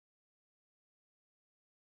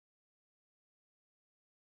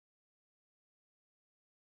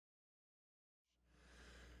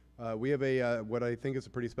We have what I think is a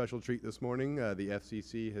pretty special treat this morning. The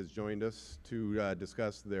FCC has joined us to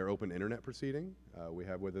discuss their open internet proceeding. We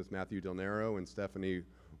have with us Matthew Del Nero and Stephanie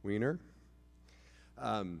Weiner.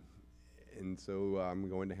 And so I'm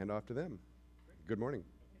going to hand off to them. Good morning.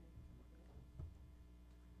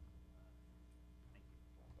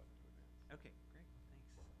 Okay, great.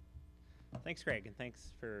 Thanks. Thanks, Greg, and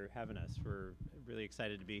thanks for having us. We're really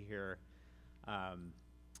excited to be here.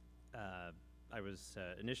 I was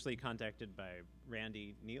initially contacted by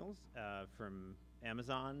Randy Niels from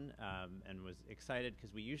Amazon and was excited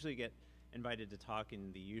because we usually get invited to talk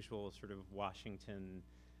in the usual sort of Washington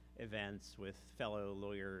events with fellow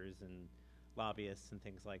lawyers and lobbyists and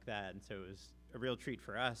things like that. And so it was a real treat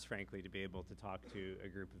for us, frankly, to be able to talk to a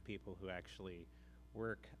group of people who actually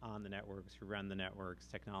work on the networks, who run the networks,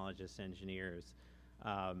 technologists, engineers.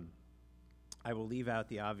 I will leave out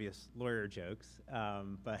the obvious lawyer jokes,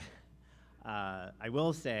 but I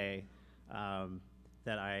will say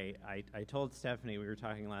that I told Stephanie, we were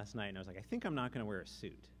talking last night, and I was like, I think I'm not going to wear a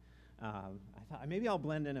suit. I thought maybe I'll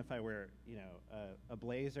blend in if I wear, you know, a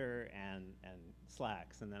blazer and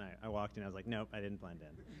slacks. And then I walked in, I was like, nope, I didn't blend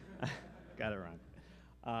in. Got it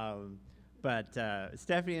wrong. But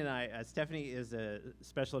Stephanie and I, Stephanie is a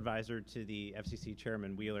special advisor to the FCC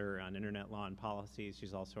Chairman Wheeler on internet law and policy.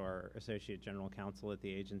 She's also our associate general counsel at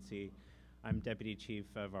the agency. I'm deputy chief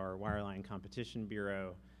of our Wireline Competition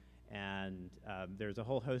Bureau, and there's a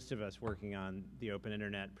whole host of us working on the open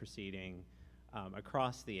internet proceeding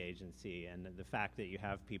across the agency. And the fact that you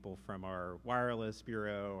have people from our wireless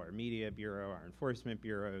bureau, our media bureau, our enforcement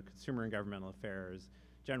bureau, consumer and governmental affairs,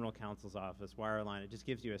 general counsel's office, Wireline, it just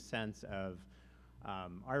gives you a sense of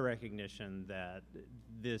our recognition that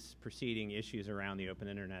this proceeding issues around the open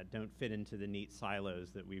internet don't fit into the neat silos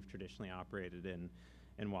that we've traditionally operated in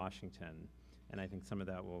Washington, and I think some of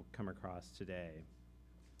that will come across today.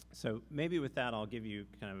 So maybe with that, I'll give you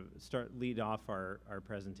kind of lead off our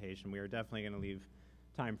presentation. We are definitely going to leave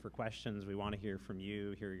time for questions. We want to hear from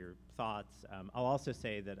you, hear your thoughts. I'll also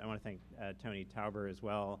say that I want to thank Tony Tauber as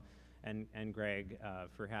well, and Greg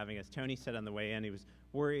for having us. Tony said on the way in, he was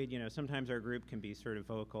worried, you know, sometimes our group can be sort of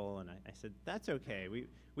vocal, and I said, that's okay.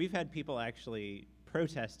 We've had people actually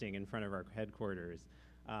protesting in front of our headquarters.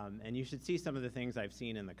 And you should see some of the things I've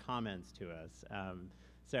seen in the comments to us.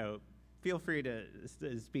 So feel free to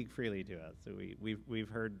speak freely to us. So we've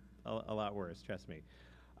heard a lot worse, trust me.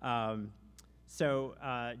 So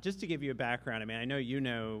just to give you a background, I mean, I know you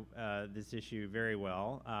know this issue very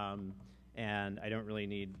well, and I don't really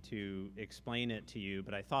need to explain it to you,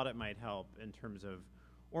 but I thought it might help in terms of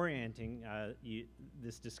orienting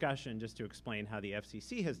this discussion, just to explain how the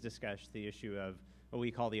FCC has discussed the issue of what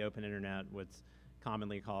we call the open internet, what's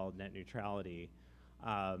commonly called net neutrality.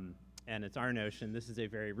 And it's our notion. This is a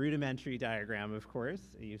very rudimentary diagram, of course.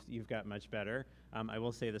 You've got much better. I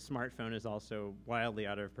will say the smartphone is also wildly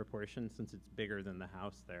out of proportion since it's bigger than the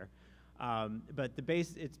house there. But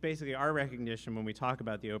it's basically our recognition when we talk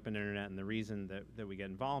about the open internet, and the reason that we get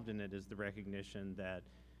involved in it is the recognition that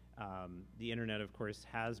the internet, of course,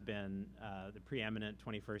 has been the preeminent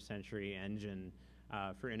 21st century engine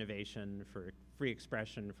for innovation, for free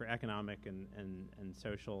expression, for economic and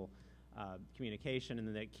social communication.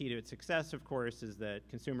 And the key to its success, of course, is that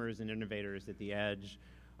consumers and innovators at the edge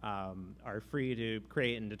are free to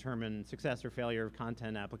create and determine success or failure of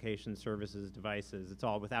content, applications, services, devices. It's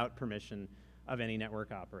all without permission of any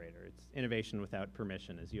network operator. It's innovation without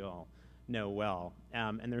permission, as you all know well.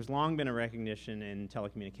 And there's long been a recognition in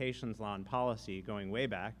telecommunications law and policy, going way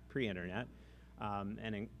back, pre-internet,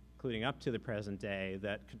 and including up to the present day,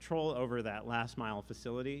 that control over that last mile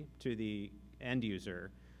facility to the end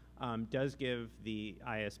user does give the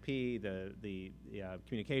ISP, the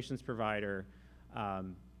communications provider,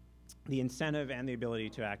 the incentive and the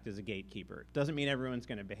ability to act as a gatekeeper. Doesn't mean everyone's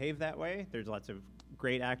going to behave that way. There's lots of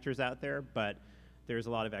great actors out there, but there's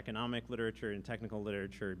a lot of economic literature and technical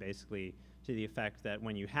literature basically to the effect that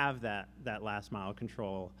when you have that last mile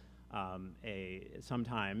control,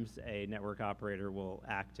 sometimes a network operator will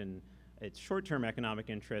act in its short-term economic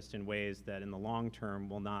interest in ways that in the long term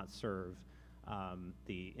will not serve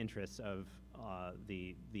the interests of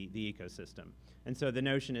the ecosystem. And so the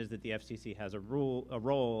notion is that the FCC has a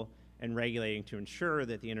role in regulating to ensure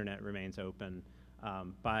that the internet remains open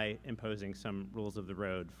by imposing some rules of the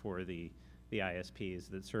road for the ISPs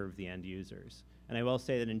that serve the end users. And I will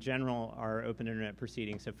say that in general, our open internet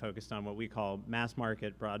proceedings have focused on what we call mass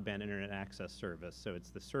market broadband internet access service. So it's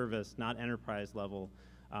the service, not enterprise level,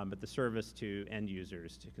 but the service to end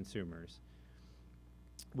users, to consumers.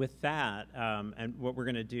 With that, and what we're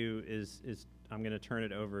going to do is I'm going to turn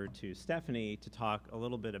it over to Stephanie to talk a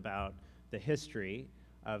little bit about the history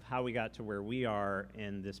of how we got to where we are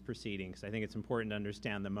in this proceeding, because I think it's important to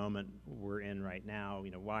understand the moment we're in right now,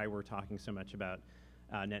 why we're talking so much about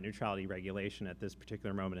net neutrality regulation at this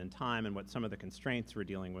particular moment in time and what some of the constraints we're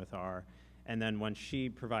dealing with are. And then once she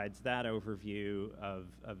provides that overview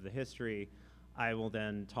of the history, I will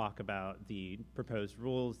then talk about the proposed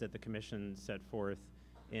rules that the Commission set forth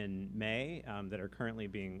in May that are currently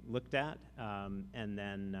being looked at, and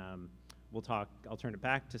then I'll turn it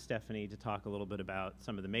back to Stephanie to talk a little bit about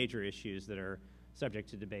some of the major issues that are subject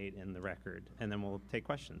to debate in the record, and then we'll take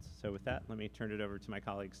questions. So with that, let me turn it over to my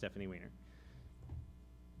colleague, Stephanie Weiner.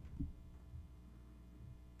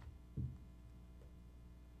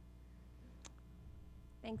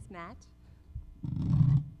 Thanks, Matt.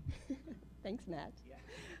 Thanks, Matt.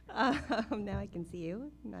 Yeah. Now I can see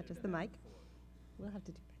you, not just the mic. We'll have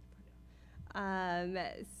to do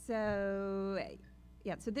that.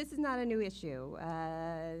 So this is not a new issue.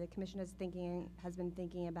 The Commission has been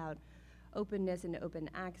thinking about openness and open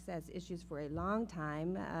access issues for a long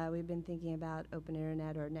time. We've been thinking about open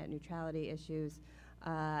internet or net neutrality issues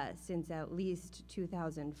since at least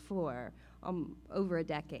 2004, over a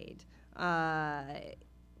decade.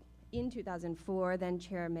 In 2004, then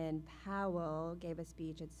Chairman Powell gave a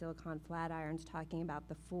speech at Silicon Flatirons talking about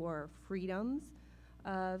the 4 freedoms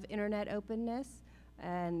of internet openness.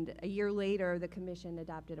 And a year later, the Commission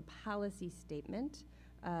adopted a policy statement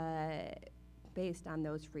based on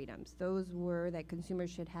those freedoms. Those were that consumers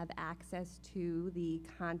should have access to the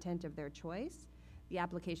content of their choice, the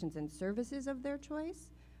applications and services of their choice,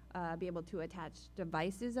 be able to attach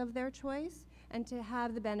devices of their choice, and to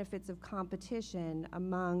have the benefits of competition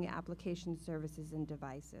among application services and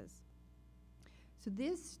devices. So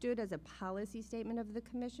this stood as a policy statement of the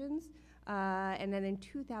Commission's, and then in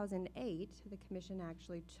 2008, the Commission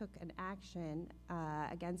actually took an action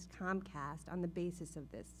against Comcast on the basis of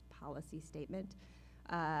this policy statement.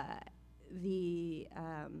 The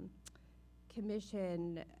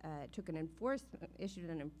Commission issued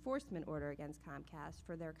an enforcement order against Comcast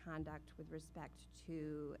for their conduct with respect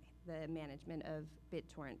to the management of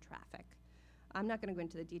BitTorrent traffic. I'm not going to go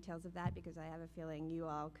into the details of that because I have a feeling you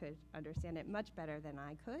all could understand it much better than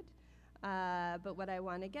I could. But what I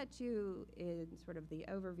want to get to in sort of the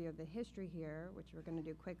overview of the history here, which we're going to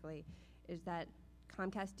do quickly, is that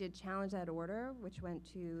Comcast did challenge that order, which went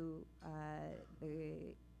to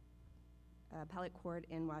the appellate court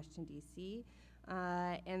in Washington, D.C.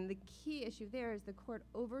 And the key issue there is the court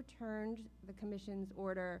overturned the Commission's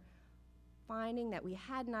order, finding that we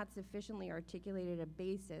had not sufficiently articulated a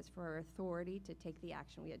basis for our authority to take the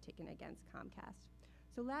action we had taken against Comcast.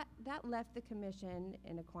 So that left the Commission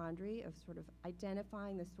in a quandary of sort of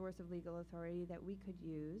identifying the source of legal authority that we could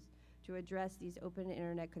use to address these open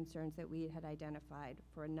internet concerns that we had identified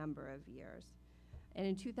for a number of years. And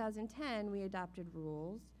in 2010, we adopted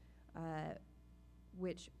rules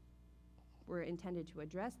which were intended to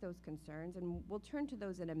address those concerns, and we'll turn to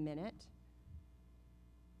those in a minute.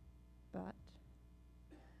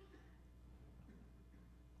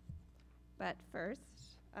 But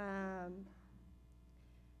first, I'm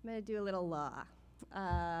going to do a little law.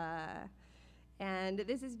 And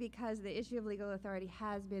this is because the issue of legal authority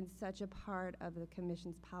has been such a part of the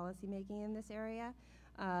Commission's policymaking in this area.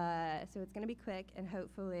 So it's going to be quick and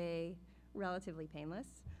hopefully relatively painless.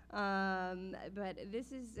 But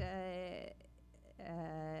this is a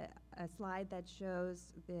slide that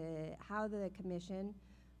shows how the Commission,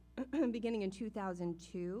 beginning in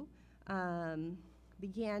 2002,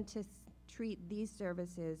 began to treat these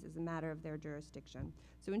services as a matter of their jurisdiction.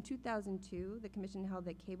 So in 2002, the Commission held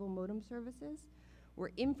that cable modem services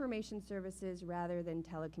were information services rather than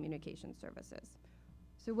telecommunication services.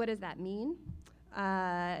 So what does that mean?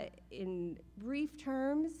 In brief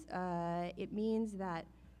terms, it means that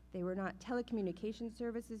they were not telecommunication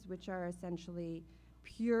services, which are essentially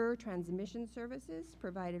pure transmission services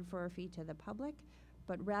provided for a fee to the public,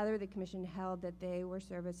 but rather the Commission held that they were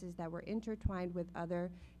services that were intertwined with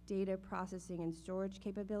other data processing and storage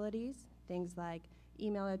capabilities, things like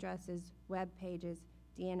email addresses, web pages,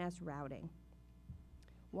 DNS routing.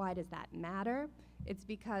 Why does that matter? It's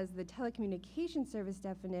because the telecommunication service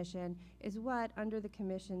definition is what, under the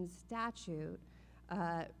Commission's statute,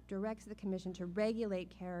 directs the Commission to regulate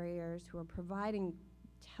carriers who are providing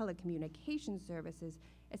telecommunication services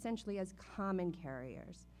essentially as common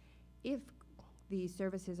carriers. If these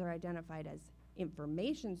services are identified as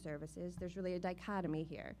information services, there's really a dichotomy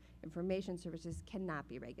here. Information services cannot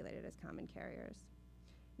be regulated as common carriers.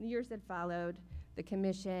 In the years that followed, the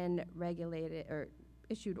Commission regulated or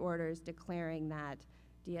issued orders declaring that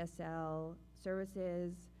DSL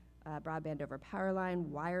services, broadband over power line,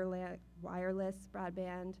 wireless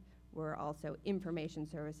broadband, were also information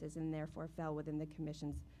services and therefore fell within the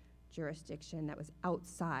Commission's jurisdiction that was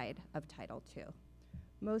outside of Title II.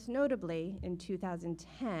 Most notably, in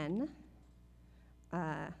 2010,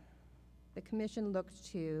 the Commission looked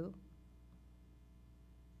to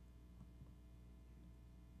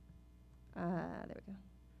there we go.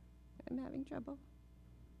 I'm having trouble.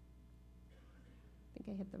 I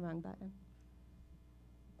think I hit the wrong button.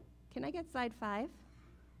 Can I get slide 5?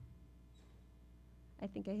 I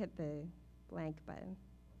think I hit the blank button.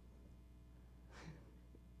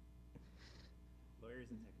 Lawyers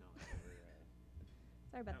and technology.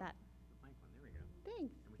 Sorry about that. The blank one. There we go.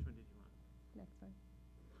 Thanks. And which one did you want? Next one.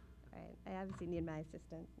 All right. I obviously need my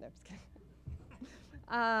assistant. No, I'm just kidding.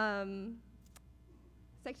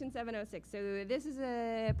 Section 706. So this is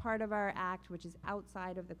a part of our act which is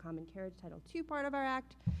outside of the Common Carriage Title II part of our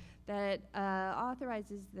act that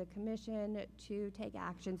authorizes the Commission to take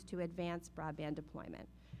actions to advance broadband deployment,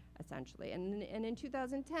 essentially. And in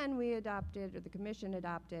 2010, we adopted, or the Commission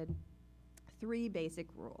adopted, 3 basic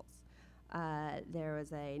rules. There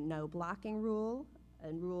was a no blocking rule,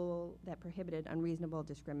 a rule that prohibited unreasonable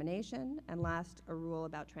discrimination, and last, a rule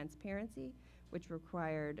about transparency, which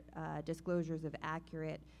required disclosures of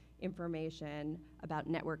accurate information about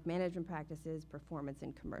network management practices, performance,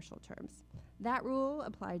 and commercial terms. That rule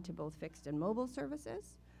applied to both fixed and mobile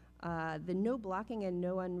services. The no blocking and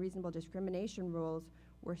no unreasonable discrimination rules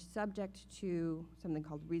were subject to something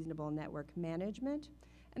called reasonable network management,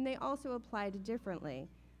 and they also applied differently.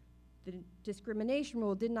 The discrimination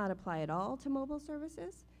rule did not apply at all to mobile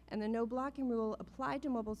services, and the no blocking rule applied to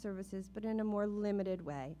mobile services, but in a more limited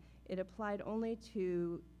way. It applied only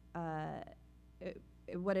to,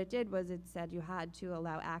 what it did was it said you had to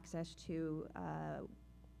allow access to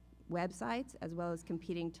websites as well as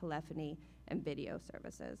competing telephony and video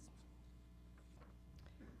services.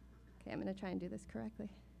 Okay, I'm going to try and do this correctly.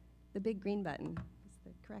 The big green button is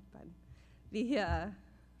the correct button.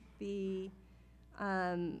 The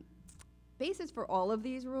basis for all of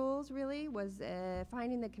these rules really was a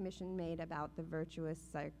finding the Commission made about the virtuous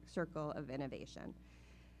circle of innovation.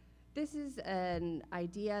 This is an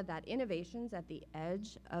idea that innovations at the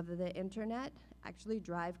edge of the internet actually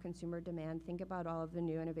drive consumer demand. Think about all of the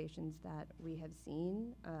new innovations that we have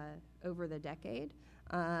seen over the decade.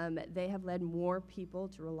 They have led more people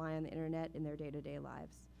to rely on the internet in their day-to-day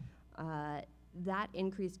lives. That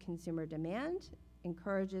increased consumer demand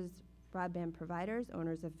encourages broadband providers,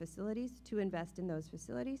 owners of facilities, to invest in those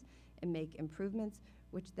facilities and make improvements,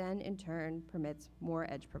 which then in turn permits more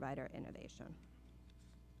edge provider innovation.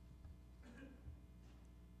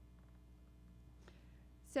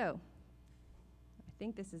 So, I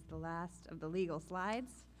think this is the last of the legal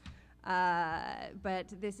slides, but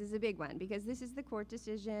this is a big one because this is the court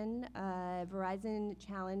decision. Verizon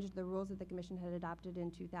challenged the rules that the Commission had adopted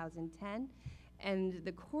in 2010, and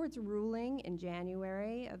the court's ruling in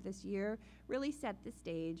January of this year really set the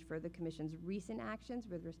stage for the Commission's recent actions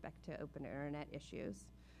with respect to open internet issues.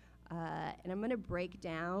 And I'm going to break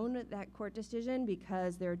down that court decision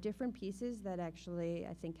because there are different pieces that actually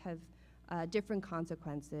I think have different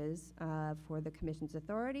consequences for the Commission's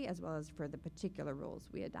authority as well as for the particular rules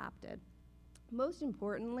we adopted. Most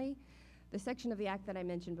importantly, the section of the Act that I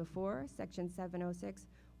mentioned before, Section 706,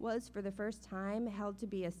 was for the first time held to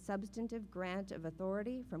be a substantive grant of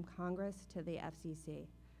authority from Congress to the FCC.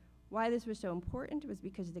 Why this was so important was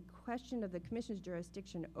because the question of the Commission's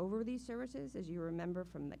jurisdiction over these services, as you remember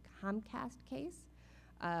from the Comcast case,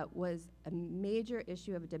 was a major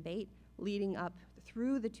issue of debate leading up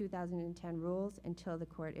through the 2010 rules until the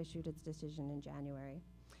court issued its decision in January.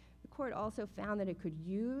 The court also found that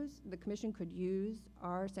the Commission could use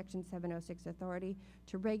our Section 706 authority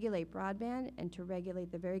to regulate broadband and to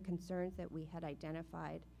regulate the very concerns that we had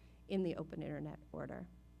identified in the Open Internet Order.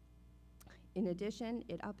 In addition,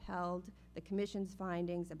 it upheld the Commission's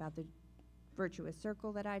findings about the virtuous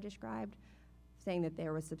circle that I described, saying that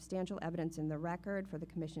there was substantial evidence in the record for the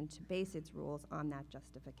Commission to base its rules on that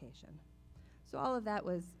justification. So all of that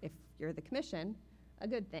was, if you're the Commission, a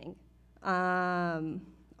good thing.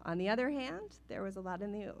 On the other hand, there was a lot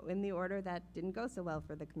in the order that didn't go so well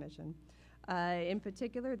for the Commission. In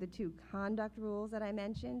particular, the 2 conduct rules that I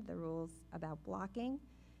mentioned, the rules about blocking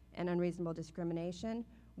and unreasonable discrimination,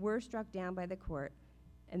 were struck down by the court.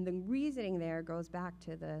 And the reasoning there goes back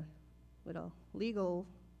to the little legal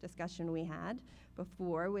discussion we had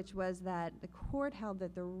before, which was that the court held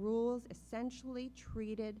that the rules essentially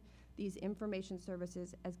treated these information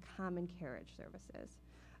services as common carriage services.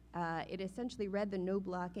 It essentially read the no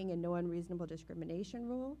blocking and no unreasonable discrimination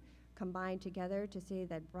rule combined together to say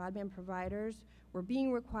that broadband providers were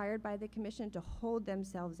being required by the Commission to hold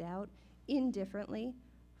themselves out indifferently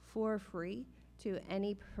for free to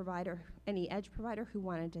any provider, any edge provider who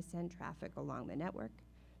wanted to send traffic along the network.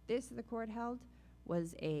 This, the court held,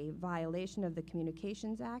 was a violation of the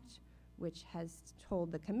Communications Act, which has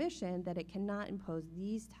told the commission that it cannot impose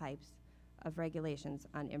these types of regulations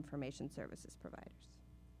on information services providers.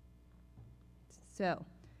 So,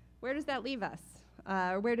 where does that leave us?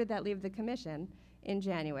 Or where did that leave the commission in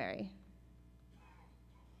January?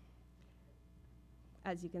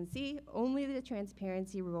 As you can see, only the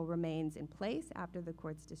transparency rule remains in place after the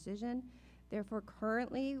court's decision. Therefore,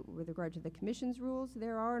 currently, with regard to the commission's rules,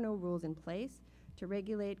 there are no rules in place to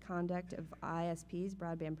regulate conduct of ISPs,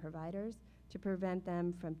 broadband providers, to prevent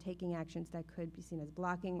them from taking actions that could be seen as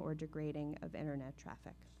blocking or degrading of internet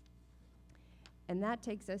traffic. And that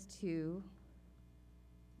takes us to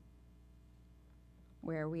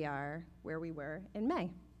where we were in May.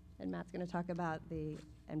 And Matt's going to talk about the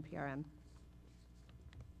NPRM.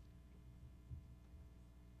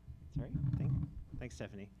 Sorry, thanks,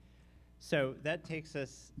 Stephanie. So that takes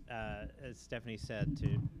us, as Stephanie said,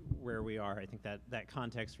 to where we are. I think that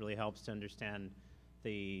context really helps to understand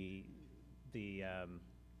the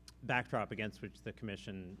backdrop against which the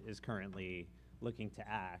commission is currently looking to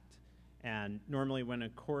act. And normally when a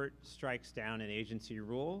court strikes down an agency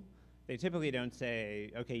rule, they typically don't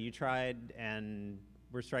say, okay, you tried and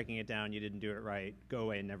we're striking it down, you didn't do it right, go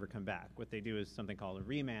away and never come back. What they do is something called a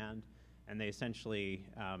remand, and they essentially,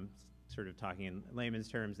 sort of talking in layman's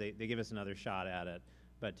terms, they give us another shot at it,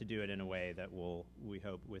 but to do it in a way that will, we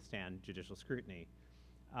hope, withstand judicial scrutiny.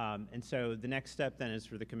 And so the next step then is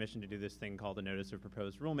for the commission to do this thing called a notice of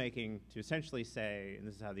proposed rulemaking to essentially say, and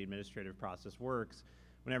this is how the administrative process works,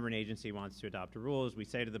 whenever an agency wants to adopt a rule, we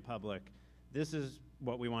say to the public, this is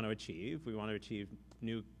what we want to achieve. We want to achieve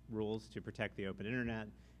new rules to protect the open internet,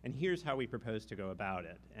 and here's how we propose to go about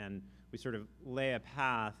it. And we sort of lay a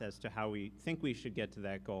path as to how we think we should get to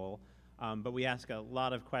that goal, but we ask a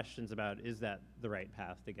lot of questions about, is that the right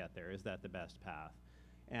path to get there? Is that the best path?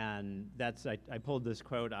 And that's, I pulled this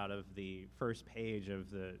quote out of the first page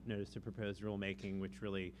of the notice of proposed rulemaking, which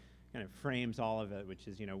really kind of frames all of it, which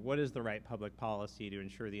is, what is the right public policy to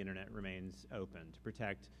ensure the internet remains open, to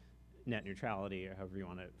protect net neutrality, or however you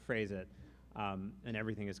want to phrase it, and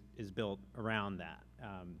everything is built around that.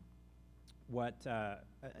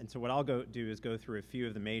 And so what I'll do is go through a few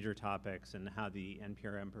of the major topics and how the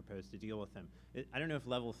NPRM proposed to deal with them. I don't know if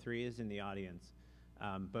level 3 is in the audience,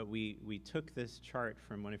 but we took this chart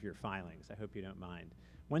from one of your filings. I hope you don't mind.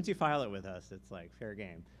 Once you file it with us, it's like fair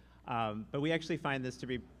game. But we actually find this to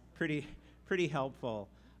be pretty helpful.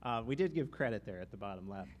 We did give credit there at the bottom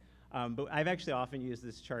left. But I've actually often used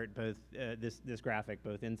this chart, both this graphic,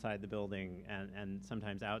 both inside the building and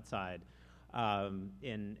sometimes outside.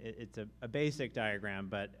 It's a basic diagram,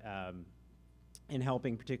 but in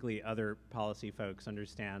helping particularly other policy folks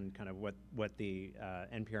understand kind of what the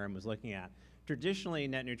NPRM was looking at. Traditionally,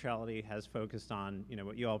 net neutrality has focused on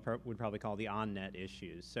what you all would probably call the on-net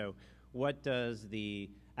issues. So what does the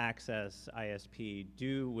access ISP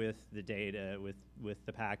do with the data, with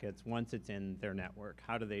the packets once it's in their network?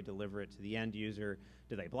 How do they deliver it to the end user?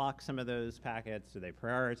 Do they block some of those packets? Do they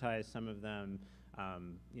prioritize some of them?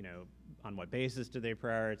 On what basis do they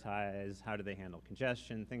prioritize? How do they handle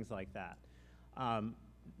congestion? Things like that.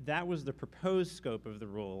 That was the proposed scope of the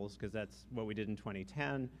rules, because that's what we did in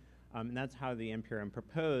 2010. And that's how the NPRM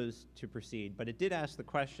proposed to proceed. But it did ask the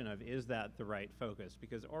question of, is that the right focus?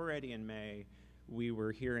 Because already in May, we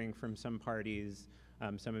were hearing from some parties,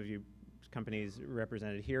 some of you companies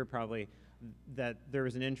represented here probably, that there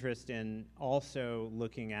was an interest in also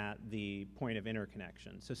looking at the point of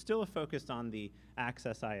interconnection. So still focused on the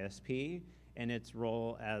access ISP and its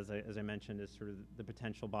role as I mentioned, as sort of the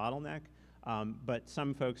potential bottleneck. But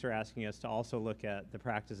some folks are asking us to also look at the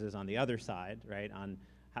practices on the other side, right? On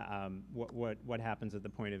what happens at the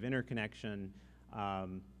point of interconnection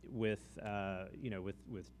with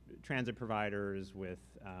transit providers, with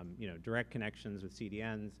direct connections with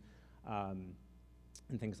CDNs,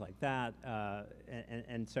 and things like that.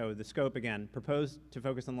 And so the scope, again, proposed to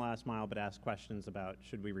focus on the last mile, but ask questions about,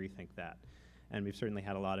 should we rethink that? And we've certainly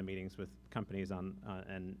had a lot of meetings with companies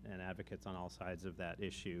and advocates on all sides of that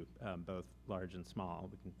issue, both large and small.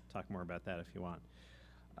 We can talk more about that if you want.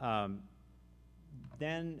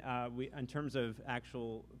 Then in terms of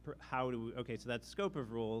actual, okay, so that's scope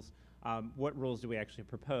of rules. What rules do we actually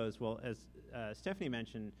propose? Well, as Stephanie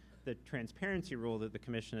mentioned, the transparency rule that the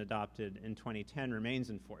commission adopted in 2010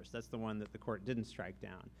 remains in force. That's the one that the court didn't strike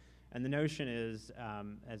down. And the notion is,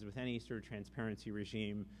 as with any sort of transparency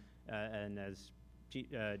regime, and as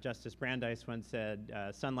Justice Brandeis once said,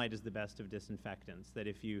 sunlight is the best of disinfectants, that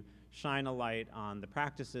if you shine a light on the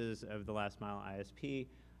practices of the last mile ISP,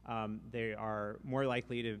 They are more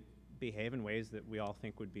likely to behave in ways that we all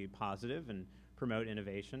think would be positive and promote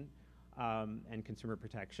innovation and consumer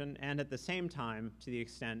protection. And at the same time, to the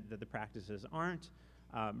extent that the practices aren't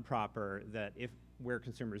proper, that if where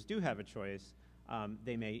consumers do have a choice,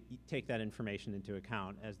 they may take that information into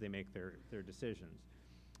account as they make their decisions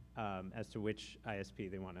as to which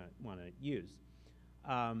ISP they want to use.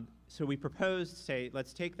 So we proposed, say,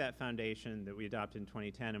 let's take that foundation that we adopted in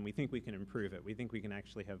 2010, and we think we can improve it. We think we can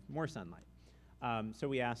actually have more sunlight. So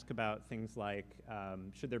we ask about things like,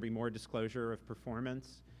 should there be more disclosure of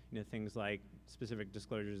performance? You know, things like specific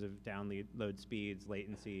disclosures of download speeds,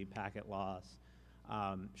 latency, packet loss.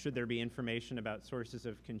 Should there be information about sources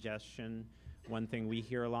of congestion? One thing we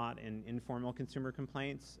hear a lot in informal consumer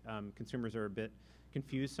complaints, consumers are a bit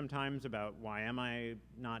confused sometimes about why am I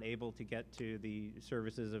not able to get to the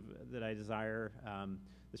services that I desire.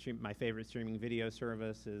 My favorite streaming video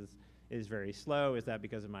service is very slow. Is that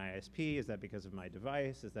because of my ISP? Is that because of my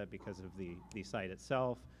device? Is that because of the site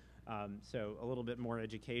itself? So a little bit more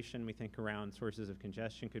education, we think, around sources of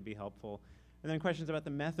congestion could be helpful. And then questions about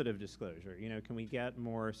the method of disclosure. You know, can we get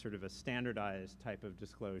more sort of a standardized type of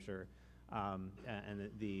disclosure? And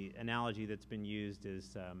the analogy that's been used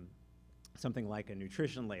is something like a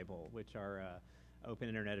nutrition label, which our Open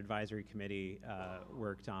Internet Advisory Committee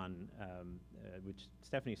worked on, which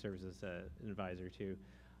Stephanie serves as an advisor to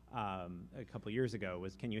a couple years ago,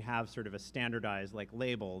 was can you have sort of a standardized like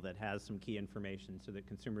label that has some key information so that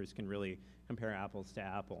consumers can really compare apples to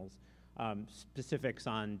apples. Specifics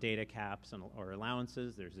on data caps or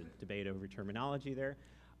allowances, there's a debate over terminology there.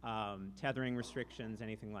 Tethering restrictions,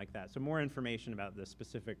 anything like that. So more information about the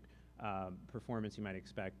specific performance you might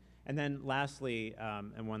expect. And then lastly,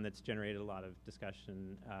 and one that's generated a lot of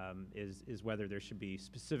discussion, is whether there should be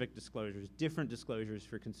specific disclosures, different disclosures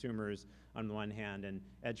for consumers on the one hand and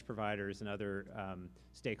edge providers and other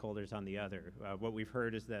stakeholders on the other. What we've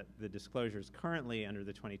heard is that the disclosures currently under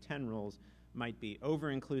the 2010 rules might be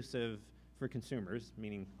over-inclusive for consumers,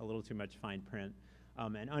 meaning a little too much fine print,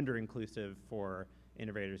 and under-inclusive for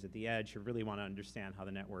innovators at the edge who really want to understand how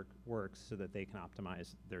the network works so that they can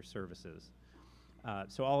optimize their services.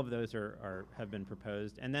 So all of those have been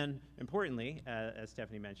proposed. And then, importantly, as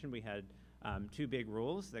Stephanie mentioned, we had 2 big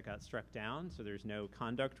rules that got struck down. So there's no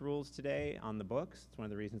conduct rules today on the books. It's one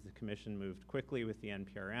of the reasons the Commission moved quickly with the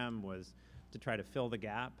NPRM was to try to fill the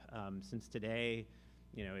gap. Since today,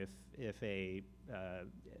 you know, if a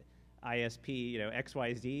ISP, you know,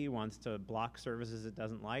 XYZ wants to block services it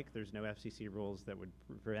doesn't like, there's no FCC rules that would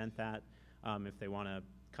prevent that. If they want to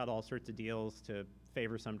cut all sorts of deals to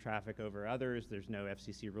favor some traffic over others, there's no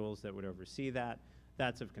FCC rules that would oversee that.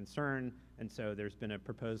 That's of concern, and so there's been a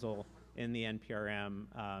proposal in the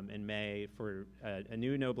NPRM in May for a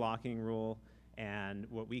new no blocking rule and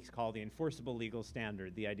what we call the enforceable legal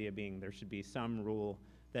standard, the idea being there should be some rule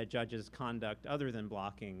that judges conduct other than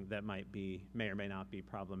blocking that may or may not be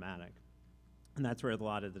problematic. And that's where a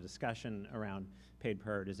lot of the discussion around paid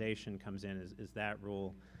prioritization comes in, is that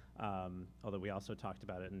rule, although we also talked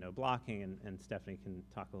about it in no blocking, and Stephanie can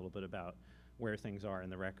talk a little bit about where things are in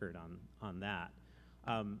the record on that.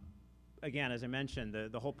 Again, as I mentioned,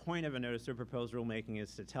 the whole point of a notice of proposed rulemaking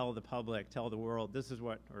is to tell the public, tell the world, this is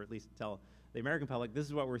what, or at least tell the American public, this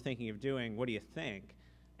is what we're thinking of doing, what do you think?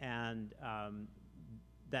 And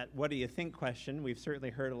that what do you think question, we've certainly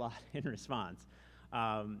heard a lot in response.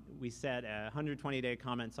 We set a 120-day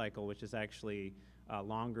comment cycle, which is actually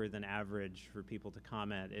longer than average for people to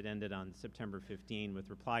comment. It ended on September 15 with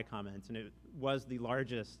reply comments, and it was the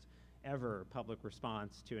largest ever public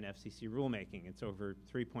response to an FCC rulemaking. It's over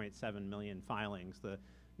 3.7 million filings. The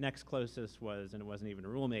next closest was, and it wasn't even a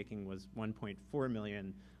rulemaking, was 1.4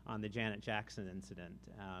 million on the Janet Jackson incident.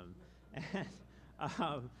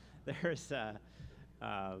 There's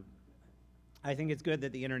I think it's good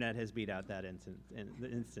that the internet has beat out that instant.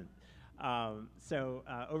 So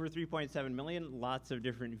over 3.7 million, lots of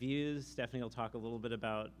different views. Stephanie will talk a little bit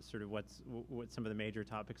about sort of what some of the major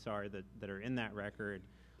topics are that are in that record.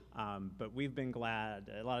 But we've been glad.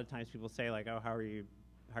 A lot of times people say like, oh, how are you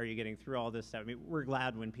getting through all this stuff? I mean, we're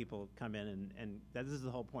glad when people come in and this is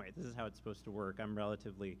the whole point. This is how it's supposed to work. I'm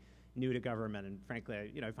relatively new to government, and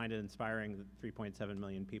frankly, I find it inspiring that 3.7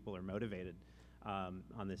 million people are motivated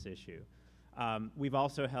on this issue. We've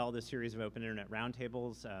also held a series of open internet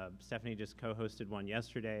roundtables. Stephanie just co-hosted one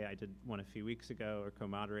yesterday. I did one a few weeks ago, or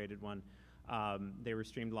co-moderated one. They were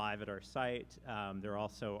streamed live at our site. They're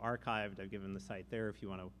also archived. I've given the site there if you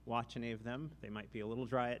want to watch any of them. They might be a little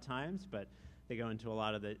dry at times, but they go into a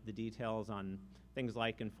lot of the details on things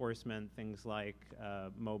like enforcement, things like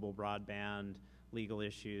mobile broadband, legal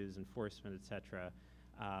issues, enforcement, et cetera.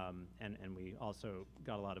 And we also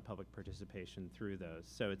got a lot of public participation through those.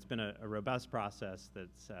 So it's been a robust process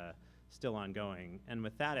that's still ongoing. And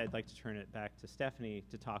with that, I'd like to turn it back to Stephanie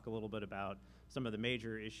to talk a little bit about some of the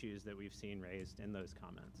major issues that we've seen raised in those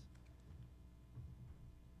comments.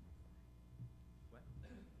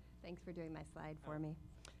 Thanks for doing my slide for me.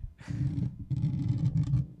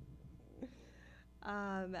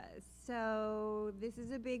 So this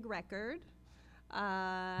is a big record,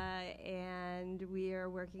 and we are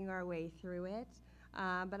working our way through it.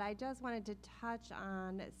 But I just wanted to touch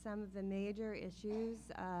on some of the major issues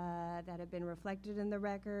that have been reflected in the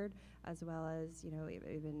record, as well as, you know,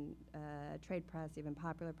 even trade press, even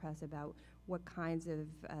popular press, about what kinds of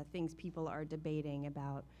things people are debating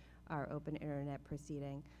about our open internet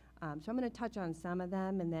proceeding. So I'm going to touch on some of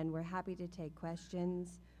them, and then we're happy to take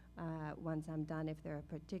questions once I'm done if there are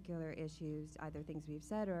particular issues, either things we've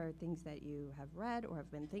said or things that you have read or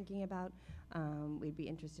have been thinking about. We'd be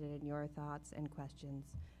interested in your thoughts and questions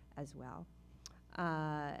as well.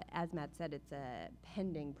 As Matt said, it's a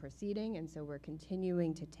pending proceeding, and so we're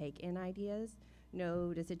continuing to take in ideas.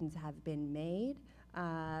 No decisions have been made,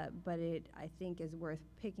 but it, I think, is worth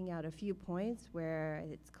picking out a few points where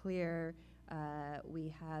it's clear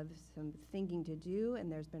we have some thinking to do,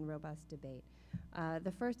 and there's been robust debate.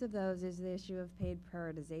 The first of those is the issue of paid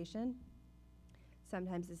prioritization.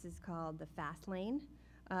 Sometimes this is called the fast lane,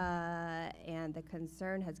 and the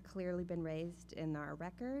concern has clearly been raised in our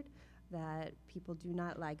record that people do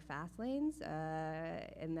not like fast lanes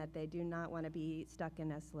and that they do not want to be stuck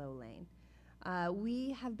in a slow lane.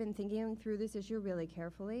 We have been thinking through this issue really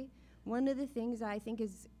carefully. One of the things I think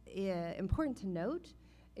is important to note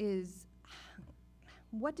is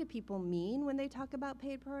what do people mean when they talk about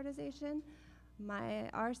paid prioritization?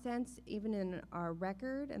 Our sense, even in our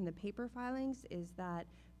record and the paper filings, is that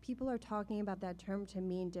people are talking about that term to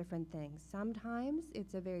mean different things. Sometimes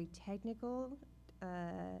it's a very technical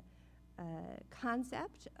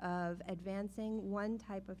concept of advancing one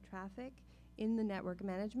type of traffic in the network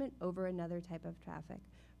management over another type of traffic.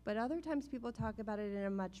 But other times people talk about it in a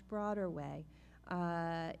much broader way.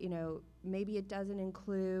 You know, maybe it doesn't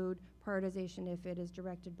include prioritization if it is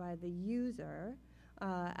directed by the user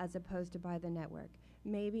as opposed to by the network.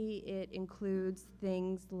 Maybe it includes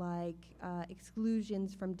things like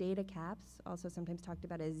exclusions from data caps, also sometimes talked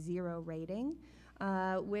about as zero rating,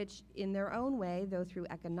 which in their own way, though through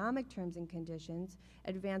economic terms and conditions,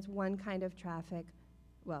 advance one kind of traffic,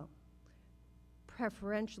 well,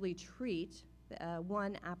 preferentially treat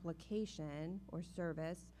one application or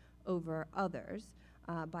service over others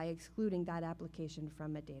by excluding that application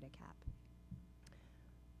from a data cap.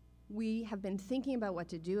 We have been thinking about what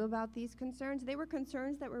to do about these concerns. They were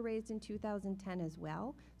concerns that were raised in 2010 as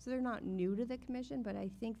well, so they're not new to the Commission, but I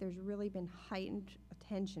think there's really been heightened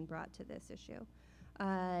attention brought to this issue.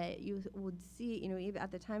 You would see, you know, even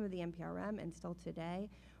at the time of the NPRM and still today,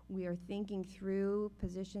 we are thinking through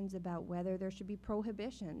positions about whether there should be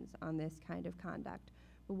prohibitions on this kind of conduct.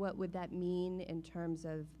 What would that mean in terms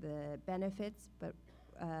of the benefits, but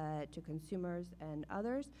to consumers and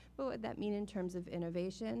others? What would that mean in terms of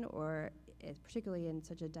innovation, or particularly in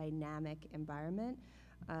such a dynamic environment?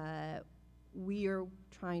 We are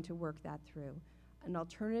trying to work that through. An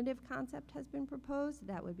alternative concept has been proposed.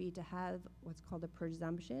 That would be to have what's called a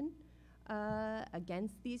presumption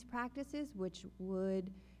against these practices, which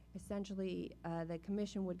would essentially, the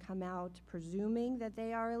Commission would come out presuming that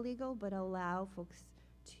they are illegal, but allow folks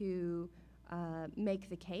to make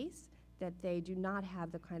the case that they do not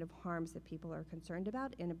have the kind of harms that people are concerned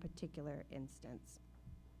about in a particular instance.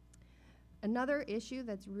 Another issue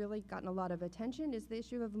that's really gotten a lot of attention is the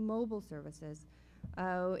issue of mobile services.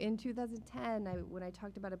 In 2010, when I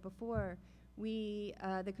talked about it before,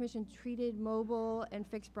 the Commission treated mobile and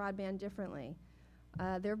fixed broadband differently.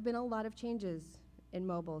 There have been a lot of changes in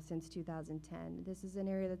mobile since 2010. This is an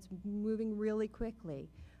area that's moving really quickly.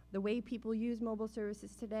 The way people use mobile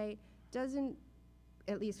services today doesn't,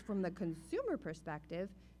 at least from the consumer perspective,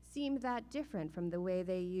 seem that different from the way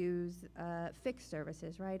they use fixed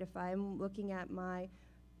services, right? If I'm looking at my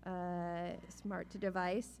smart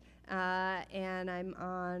device and I'm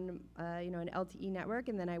on you know, an LTE network,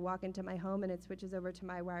 and then I walk into my home and it switches over to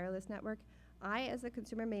my wireless network, I as a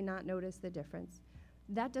consumer may not notice the difference.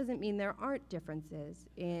 That doesn't mean there aren't differences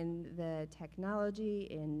in the technology,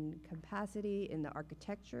 in capacity, in the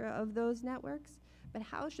architecture of those networks, but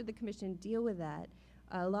how should the Commission deal with that?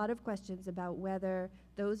 A lot of questions about whether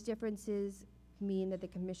those differences mean that the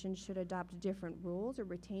Commission should adopt different rules or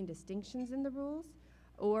retain distinctions in the rules,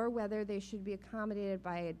 or whether they should be accommodated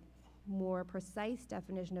by a more precise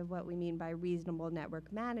definition of what we mean by reasonable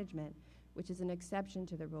network management, which is an exception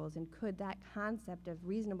to the rules, and could that concept of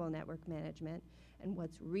reasonable network management and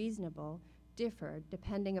what's reasonable differ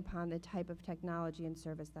depending upon the type of technology and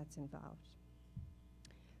service that's involved.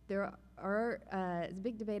 There's a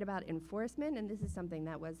big debate about enforcement, and this is something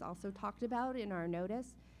that was also talked about in our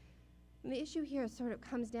notice. And the issue here sort of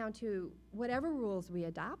comes down to whatever rules we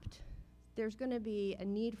adopt, there's going to be a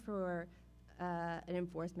need for an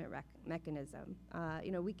enforcement mechanism. Our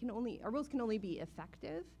rules can only be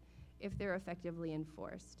effective if they're effectively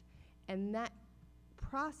enforced. And that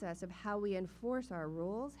process of how we enforce our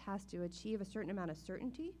rules has to achieve a certain amount of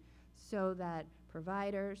certainty so that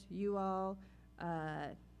providers, you all,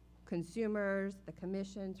 consumers, the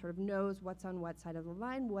commission sort of knows what's on what side of the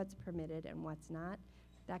line, what's permitted and what's not.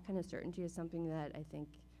 That kind of certainty is something that I think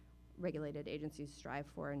regulated agencies strive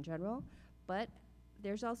for in general. But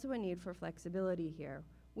there's also a need for flexibility here.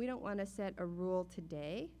 We don't want to set a rule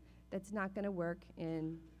today that's not going to work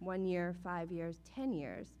in 1 year, 5 years, 10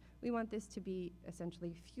 years. We want this to be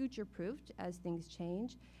essentially future-proofed as things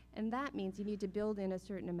change, and that means you need to build in a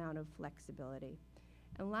certain amount of flexibility.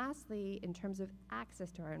 And lastly, in terms of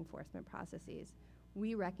access to our enforcement processes,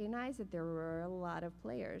 we recognize that there were a lot of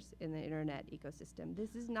players in the internet ecosystem.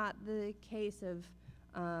 This is not the case of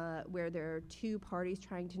where there are two parties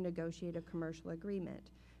trying to negotiate a commercial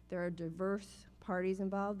agreement. There are diverse parties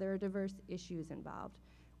involved, there are diverse issues involved.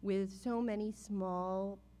 With so many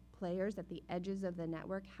small players at the edges of the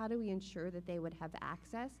network, how do we ensure that they would have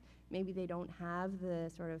access? Maybe they don't have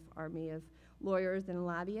the sort of army of lawyers and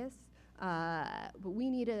lobbyists, but we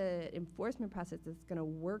need an enforcement process that's going to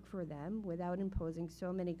work for them without imposing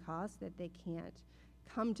so many costs that they can't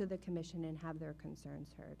come to the commission and have their concerns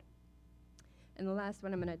heard. And the last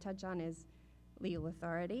one I'm going to touch on is legal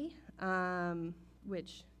authority,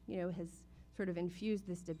 which has sort of infused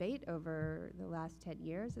this debate over the last 10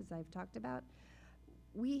 years, as I've talked about.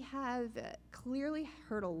 We have clearly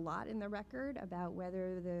heard a lot in the record about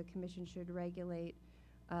whether the commission should regulate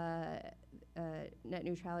net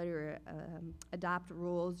neutrality or adopt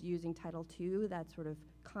rules using Title II, that sort of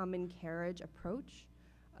common carriage approach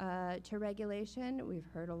to regulation. We've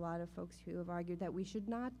heard a lot of folks who have argued that we should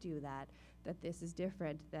not do that this is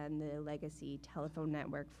different than the legacy telephone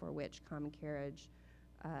network for which common carriage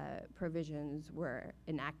provisions were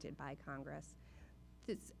enacted by Congress.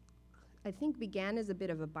 This, I think, began as a bit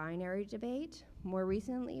of a binary debate. More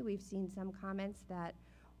recently, we've seen some comments that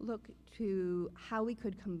look to how we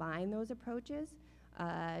could combine those approaches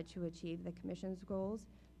to achieve the Commission's goals.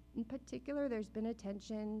 In particular, there's been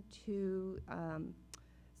attention to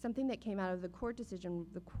something that came out of the court decision.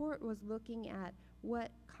 The court was looking at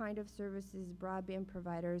what kind of services broadband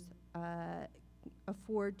providers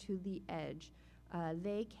afford to the edge.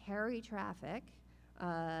 They carry traffic.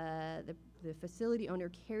 The facility owner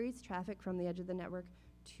carries traffic from the edge of the network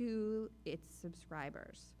to its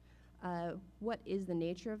subscribers. What is the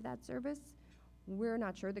nature of that service? We're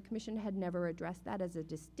not sure. The Commission had never addressed that as a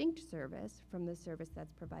distinct service from the service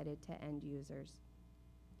that's provided to end users.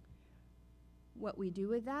 What we do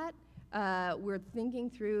with that, we're thinking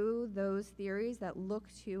through those theories that look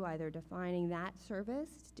to either defining that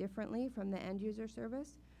service differently from the end user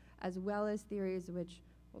service, as well as theories which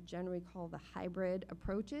we'll generally call the hybrid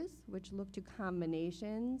approaches, which look to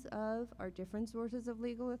combinations of our different sources of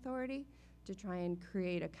legal authority to try and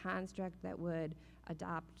create a construct that would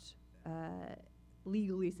adopt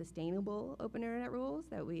legally sustainable open internet rules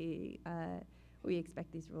that we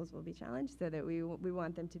expect these rules will be challenged, so that we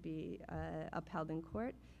want them to be upheld in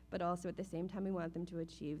court, but also at the same time we want them to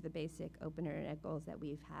achieve the basic open internet goals that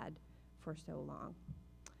we've had for so long.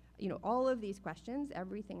 All of these questions,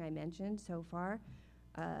 everything I mentioned so far,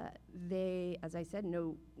 they, as I said,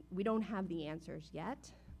 we don't have the answers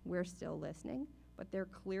yet. We're still listening, but they're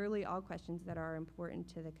clearly all questions that are important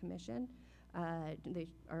to the Commission. They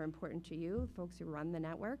are important to you, folks who run the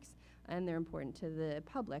networks, and they're important to the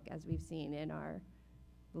public, as we've seen in our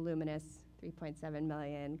voluminous 3.7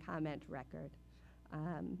 million comment record.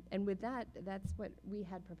 And with that, that's what we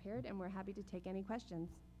had prepared, and we're happy to take any questions.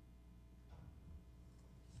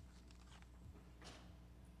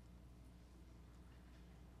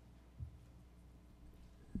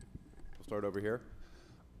 We'll start over here.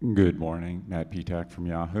 Good morning, Matt Petak from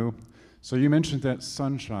Yahoo. So you mentioned that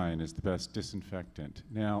sunshine is the best disinfectant.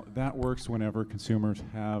 Now, that works whenever consumers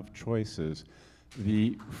have choices.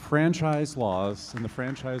 The franchise laws and the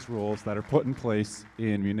franchise rules that are put in place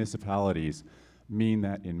in municipalities mean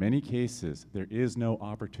that in many cases there is no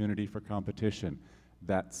opportunity for competition.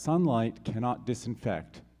 That sunlight cannot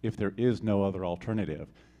disinfect if there is no other alternative.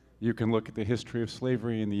 You can look at the history of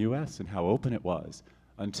slavery in the US and how open it was,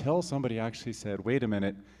 until somebody actually said, wait a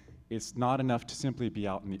minute, it's not enough to simply be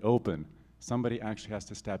out in the open. somebody actually has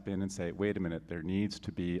to step in and say, wait a minute, there needs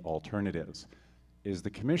to be alternatives. Is the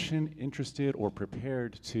Commission interested or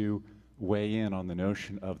prepared to weigh in on the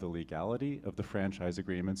notion of the legality of the franchise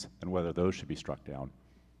agreements and whether those should be struck down?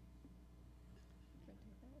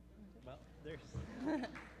 Well, there's.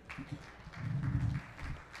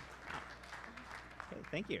 Okay,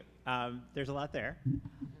 thank you. There's a lot there.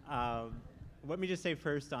 Let me just say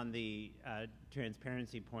first on the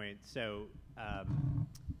transparency point. So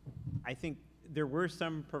I think there were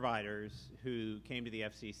some providers who came to the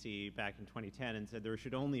FCC back in 2010 and said there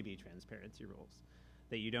should only be transparency rules,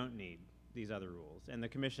 that you don't need these other rules. And the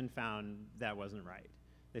Commission found that wasn't right.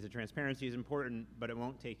 They said transparency is important, but it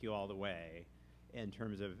won't take you all the way in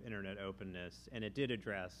terms of internet openness. And it did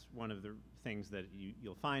address one of the things that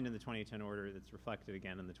you'll find in the 2010 order that's reflected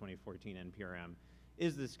again in the 2014 NPRM,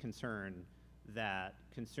 is this concern that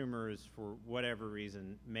consumers, for whatever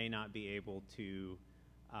reason, may not be able to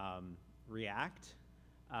react.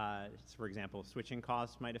 For example, switching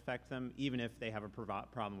costs might affect them, even if they have a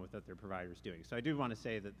problem with what their provider is doing. So I do want to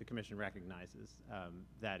say that the Commission recognizes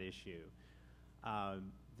that issue.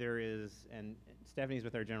 There is, and Stephanie's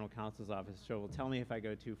with our General Counsel's office, so will tell me if I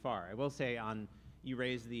go too far. I will say you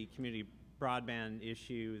raised the community broadband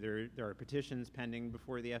issue. There are petitions pending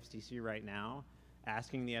before the FCC right now,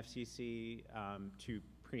 asking the FCC to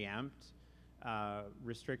preempt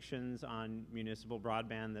restrictions on municipal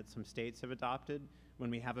broadband that some states have adopted. When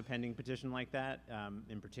we have a pending petition like that,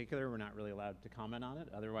 in particular, we're not really allowed to comment on it.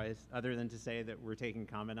 Other than to say that we're taking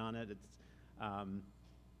comment on it, it's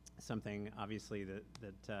something obviously that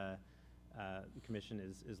the Commission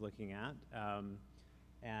is looking at.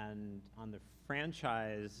 And on the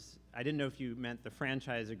franchise, I didn't know if you meant the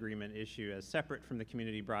franchise agreement issue as separate from the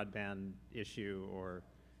community broadband issue, or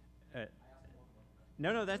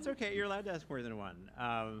no, that's okay. You're allowed to ask more than one.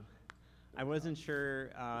 I wasn't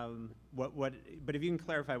sure but if you can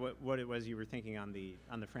clarify what it was you were thinking on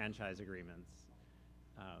the franchise agreements.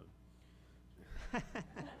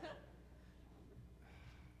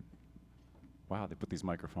 Wow, they put these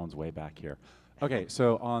microphones way back here. Okay,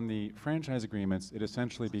 so on the franchise agreements, it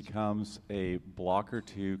essentially becomes a blocker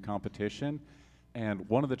to competition. And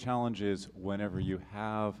one of the challenges whenever you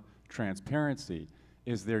have transparency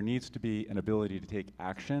is there needs to be an ability to take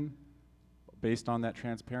action based on that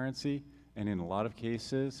transparency. And in a lot of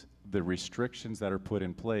cases, the restrictions that are put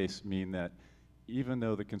in place mean that even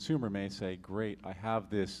though the consumer may say, great, I have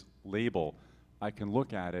this label, I can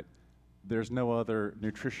look at it, there's no other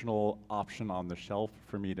nutritional option on the shelf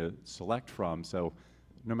for me to select from. So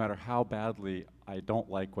no matter how badly I don't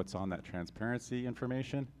like what's on that transparency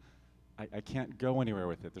information, I can't go anywhere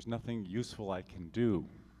with it. There's nothing useful I can do.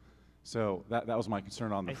 So that was my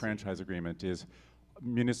concern on the franchise agreement, is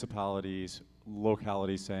municipalities,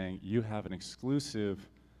 localities saying, you have an exclusive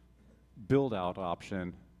build-out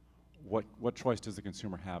option. What choice does the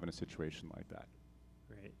consumer have in a situation like that?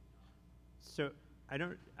 Great. So I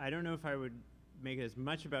don't know if I would make it as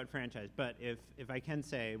much about franchise, but if I can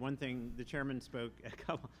say one thing, the chairman spoke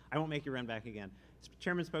I won't make you run back again. The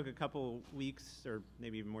chairman spoke a couple weeks, or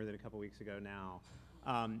maybe even more than a couple weeks ago now,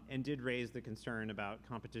 and did raise the concern about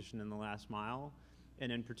competition in the last mile. And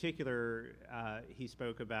in particular, he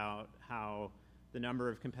spoke about how the number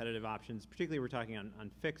of competitive options, particularly we're talking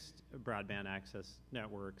on fixed broadband access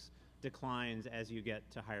networks, declines as you get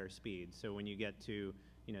to higher speeds. So when you get to,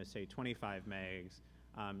 say 25 megs,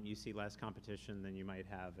 you see less competition than you might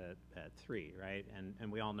have at 3, right?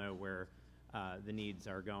 And we all know where the needs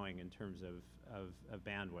are going in terms of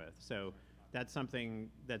bandwidth. So that's something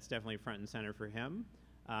that's definitely front and center for him.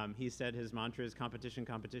 He said his mantra is competition,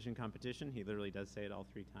 competition, competition. He literally does say it all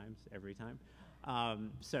 3 times, every time.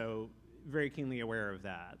 So very keenly aware of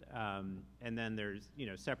that. And then there's,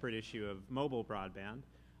 separate issue of mobile broadband.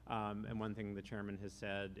 And one thing the chairman has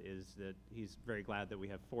said is that he's very glad that we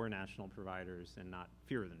have 4 national providers and not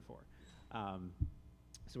fewer than 4.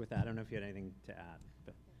 So with that, I don't know if you had anything to add,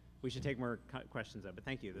 but we should take more questions up. But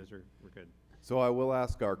thank you; those were good. So I will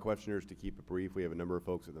ask our questioners to keep it brief. We have a number of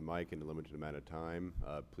folks at the mic and a limited amount of time.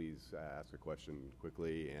 Please ask a question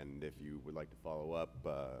quickly, and if you would like to follow up,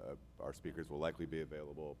 our speakers will likely be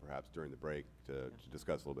available perhaps during the break to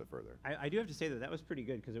discuss a little bit further. I do have to say that was pretty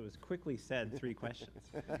good because it was quickly said 3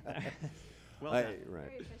 questions. Well done. Right. Very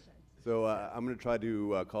efficient. So I'm going to try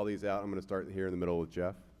to call these out. I'm going to start here in the middle with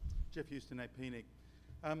Jeff. Jeff Houston, APNIC.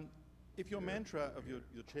 If your mantra of your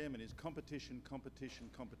chairman is competition,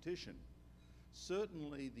 competition, competition,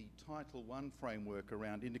 certainly the Title I framework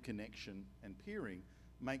around interconnection and peering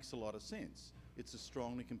makes a lot of sense. It's a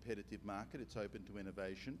strongly competitive market, it's open to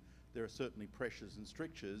innovation. There are certainly pressures and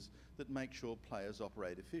strictures that make sure players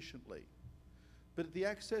operate efficiently. But the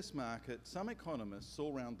access market, some economists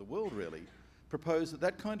all around the world really propose that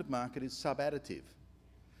that kind of market is sub-additive.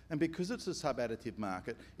 And because it's a sub-additive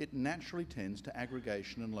market, it naturally tends to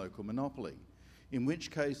aggregation and local monopoly, in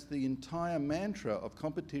which case the entire mantra of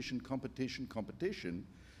competition, competition, competition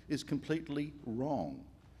is completely wrong.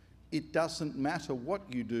 It doesn't matter what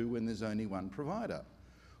you do when there's only one provider.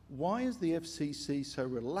 Why is the FCC so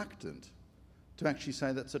reluctant to actually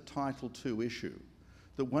say that's a Title II issue?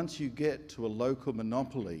 That once you get to a local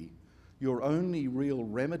monopoly, your only real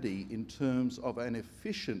remedy in terms of an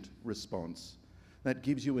efficient response that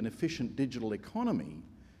gives you an efficient digital economy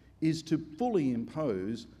is to fully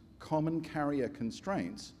impose common carrier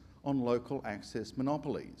constraints on local access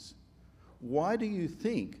monopolies. Why do you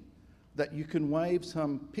think that you can wave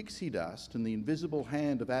some pixie dust in the invisible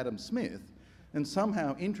hand of Adam Smith and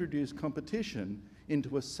somehow introduce competition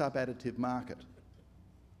into a sub-additive market?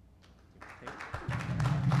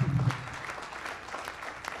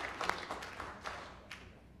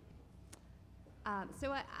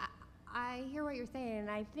 So I hear what you're saying, and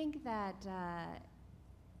I think that,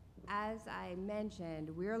 as I mentioned,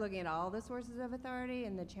 we're looking at all the sources of authority,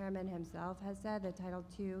 and the chairman himself has said that Title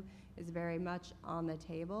II is very much on the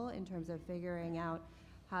table in terms of figuring out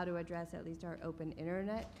how to address at least our open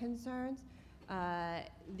internet concerns.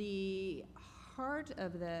 The heart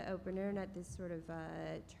of the open internet, this sort of,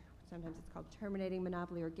 sometimes it's called terminating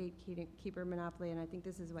monopoly or gatekeeper monopoly, and I think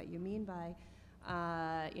this is what you mean by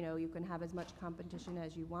you know, you can have as much competition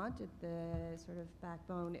as you want at the sort of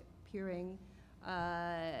backbone peering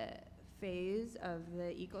phase of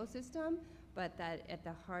the ecosystem, but that at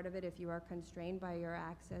the heart of it, if you are constrained by your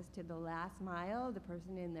access to the last mile, the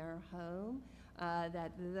person in their home,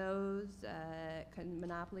 that those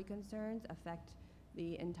monopoly concerns affect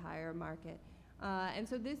the entire market. And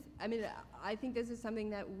so this, I mean, I think this is something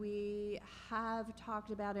that we have talked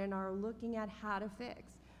about and are looking at how to fix.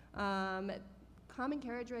 Common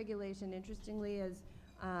carriage regulation, interestingly, is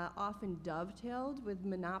often dovetailed with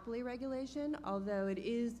monopoly regulation, although it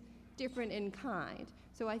is different in kind.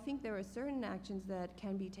 So I think there are certain actions that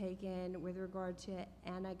can be taken with regard to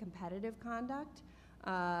anti-competitive conduct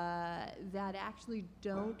that actually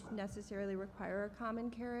don't necessarily require a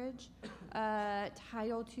common carriage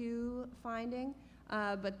Title II finding,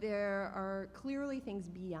 but there are clearly things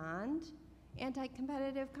beyond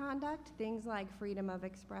anti-competitive conduct, things like freedom of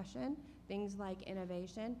expression, things like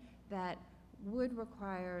innovation, that would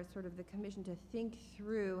require sort of the commission to think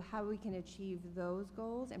through how we can achieve those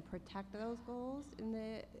goals and protect those goals in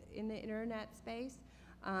the internet space,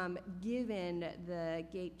 given the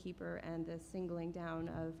gatekeeper and the singling down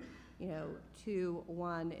of, you know, 2,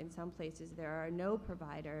 1, in some places there are no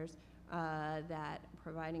providers that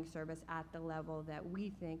providing service at the level that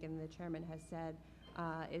we think, and the chairman has said,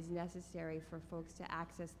 is necessary for folks to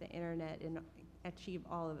access the internet and achieve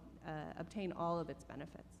all of, obtain all of its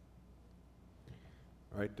benefits.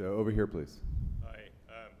 All right, over here, please. Hi,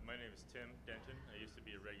 my name is Tim Denton. I used to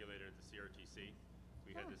be a regulator at the CRTC.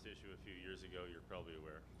 We had this issue a few years ago, you're probably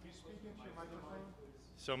aware. Can you speak into your microphone?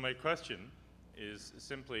 So my question is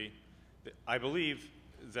simply, that I believe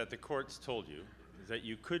that the courts told you that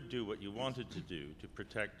you could do what you wanted to do to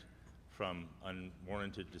protect from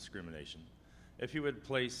unwarranted discrimination if you had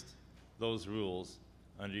placed those rules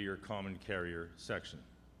under your common carrier section.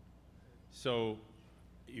 So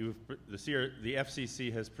the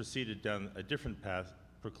FCC has proceeded down a different path,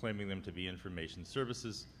 proclaiming them to be information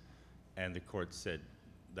services, and the court said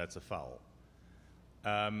that's a foul.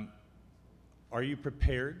 Are you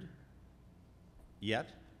prepared yet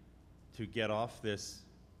to get off this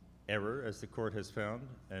error, as the court has found,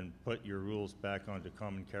 and put your rules back onto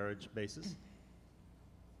common carriage basis?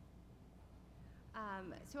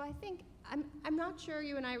 So I think, I'm not sure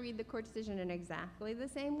you and I read the court decision in exactly the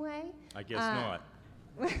same way. I guess not.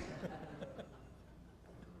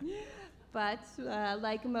 But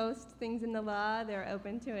like most things in the law, they're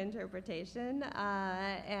open to interpretation,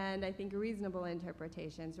 and I think reasonable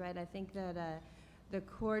interpretations, right? I think that the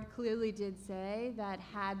court clearly did say that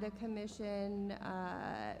had the commission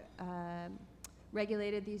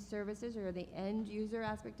regulated these services, or the end user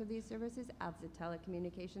aspect of these services as a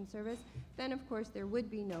telecommunication service, then of course there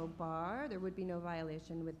would be no bar, there would be no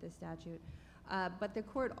violation with the statute. But the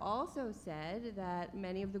court also said that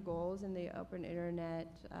many of the goals in the open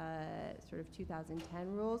internet sort of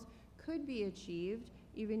 2010 rules could be achieved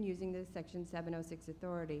even using the Section 706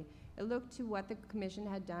 authority. It looked to what the commission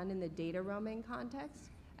had done in the data roaming context,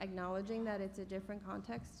 acknowledging that it's a different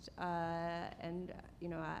context, and you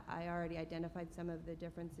know, I already identified some of the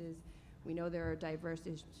differences. We know there are diverse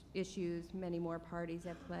issues, many more parties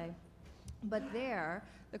at play. But there,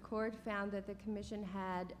 the court found that the commission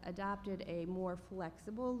had adopted a more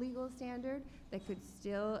flexible legal standard that could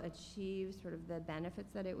still achieve sort of the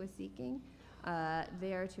benefits that it was seeking,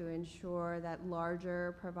 there to ensure that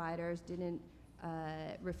larger providers didn't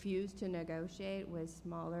refuse to negotiate with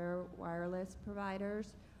smaller wireless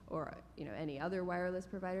providers or any other wireless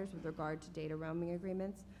providers with regard to data roaming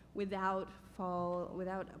agreements without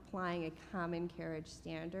applying a common carriage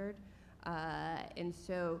standard. And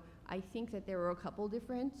so I think that there were a couple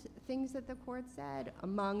different things that the court said.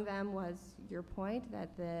 Among them was your point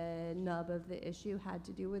that the nub of the issue had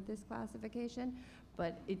to do with this classification,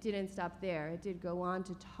 but it didn't stop there. It did go on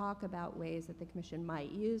to talk about ways that the commission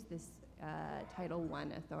might use this Title I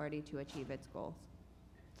authority to achieve its goals.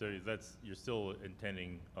 So you're still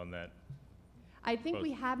intending on that? I think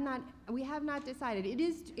we have not decided. It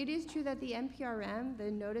is true that the NPRM,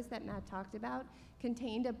 the notice that Matt talked about,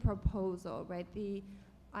 contained a proposal, right? The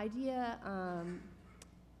idea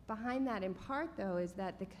behind that in part, though, is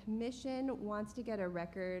that the commission wants to get a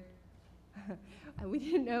record. We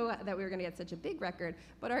didn't know that we were going to get such a big record,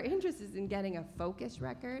 but our interest is in getting a focused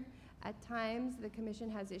record. At times, the commission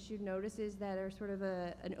has issued notices that are sort of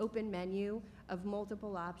an open menu of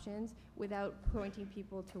multiple options without pointing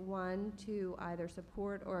people to one to either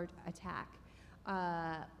support or attack.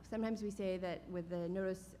 Sometimes we say that with the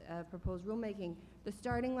notice of proposed rulemaking, the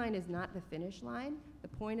starting line is not the finish line. The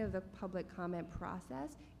point of the public comment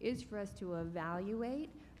process is for us to evaluate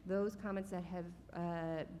those comments that have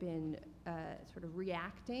been sort of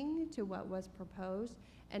reacting to what was proposed.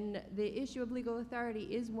 And the issue of legal authority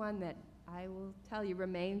is one that I will tell you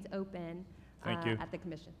remains open at the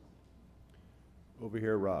commission. Over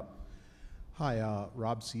here, Rob. Hi,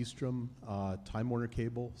 Rob Seastrom, Time Warner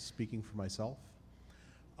Cable, speaking for myself.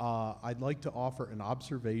 I'd like to offer an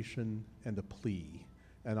observation and a plea.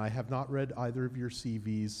 And I have not read either of your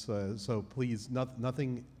CVs, so please,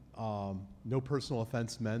 nothing, no personal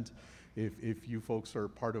offense meant if you folks are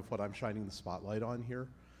part of what I'm shining the spotlight on here.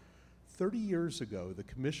 30 years ago, the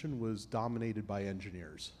commission was dominated by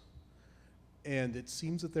engineers. And it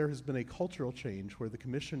seems that there has been a cultural change where the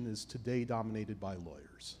commission is today dominated by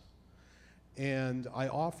lawyers. And I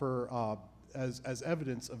offer, as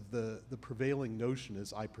evidence of the prevailing notion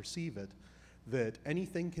as I perceive it, that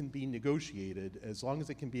anything can be negotiated as long as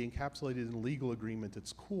it can be encapsulated in a legal agreement,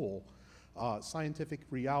 it's cool. Scientific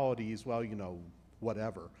realities, well,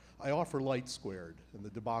 whatever. I offer light squared and the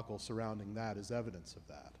debacle surrounding that as evidence of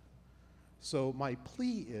that. So my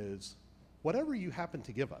plea is, whatever you happen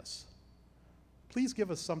to give us, please give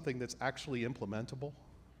us something that's actually implementable,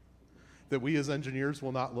 that we as engineers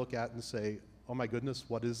will not look at and say, oh my goodness,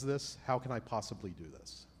 what is this? How can I possibly do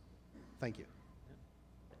this? Thank you.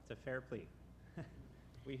 It's a fair plea.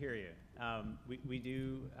 We hear you. We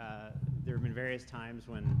do, there have been various times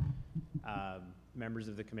when members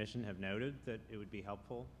of the commission have noted that it would be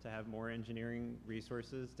helpful to have more engineering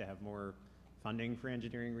resources, to have more funding for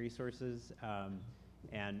engineering resources.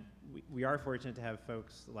 And we are fortunate to have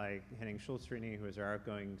folks like Henning Schulstrini, who is our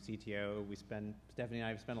outgoing CTO. Stephanie and I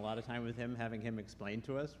have spent a lot of time with him, having him explain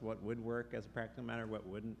to us what would work as a practical matter, what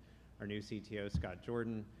wouldn't. Our new CTO, Scott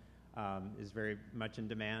Jordan, is very much in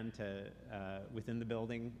demand within the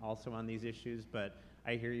building also on these issues. But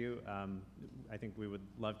I hear you. I think we would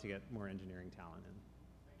love to get more engineering talent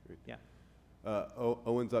in. Yeah.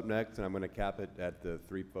 Owen's up next, and I'm going to cap it at the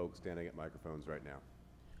three folks standing at microphones right now.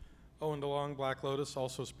 Owen DeLong, Black Lotus,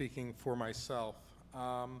 also speaking for myself.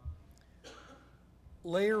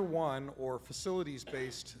 Layer 1 or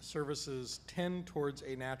facilities-based services tend towards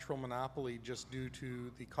a natural monopoly just due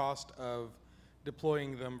to the cost of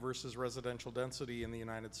deploying them versus residential density in the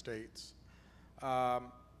United States.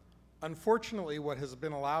 Unfortunately, what has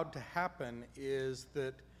been allowed to happen is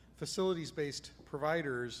that facilities-based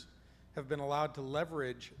providers have been allowed to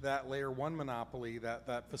leverage that layer 1 monopoly,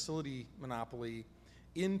 that facility monopoly,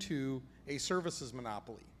 into a services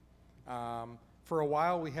monopoly. For a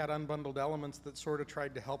while, we had unbundled elements that sort of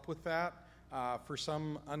tried to help with that. For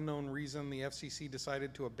some unknown reason, the FCC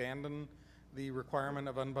decided to abandon the requirement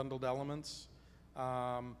of unbundled elements.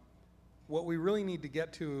 What we really need to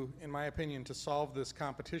get to, in my opinion, to solve this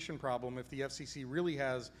competition problem, if the FCC really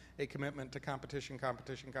has a commitment to competition,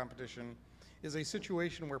 is a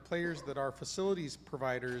situation where players that are facilities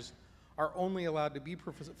providers are only allowed to be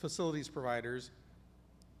facilities providers.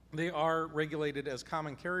 They are regulated as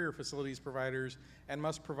common carrier facilities providers and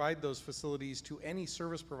must provide those facilities to any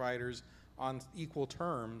service providers on equal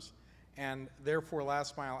terms, and therefore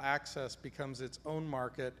last mile access becomes its own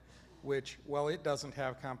market, which, while it doesn't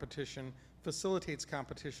have competition, facilitates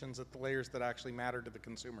competitions at the layers that actually matter to the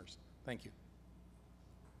consumers. Thank you.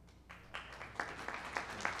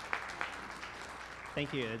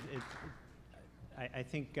 Thank you. I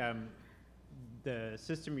think the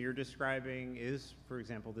system you're describing is, for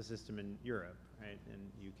example, the system in Europe, right, in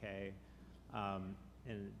UK,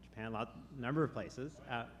 in Japan, number of places.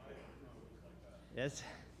 Yes.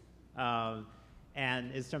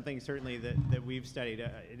 And is something certainly that we've studied.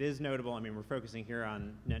 It is notable. I mean, we're focusing here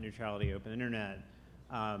on net neutrality, open internet.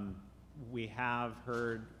 We have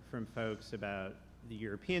heard from folks about the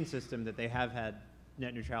European system that they have had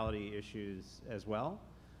net neutrality issues as well,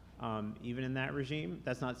 even in that regime.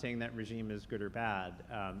 That's not saying that regime is good or bad.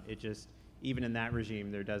 It just, even in that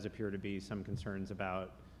regime, there does appear to be some concerns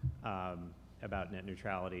about net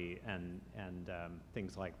neutrality and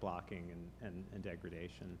things like blocking and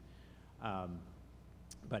degradation.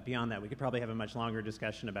 But beyond that, we could probably have a much longer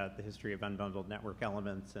discussion about the history of unbundled network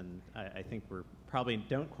elements, and I think we're probably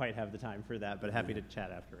don't quite have the time for that, but happy to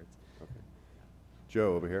chat afterwards. Okay.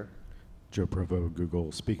 Joe, over here. Joe Provo,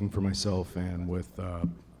 Google, speaking for myself and with a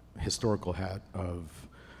historical hat of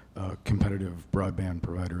a competitive broadband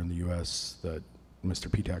provider in the U.S. that Mr.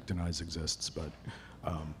 Petak denies exists, but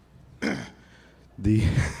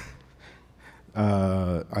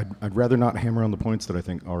I'd rather not hammer on the points that I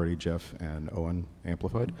think already Jeff and Owen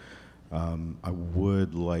amplified. I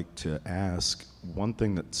would like to ask, one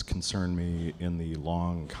thing that's concerned me in the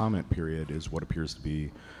long comment period is what appears to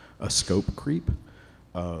be a scope creep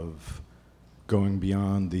of going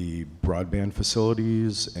beyond the broadband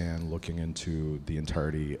facilities and looking into the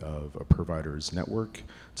entirety of a provider's network,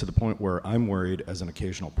 to the point where I'm worried as an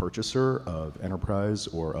occasional purchaser of enterprise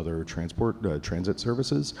or other transit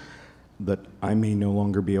services that I may no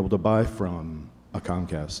longer be able to buy from a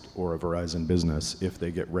Comcast or a Verizon business if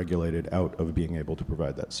they get regulated out of being able to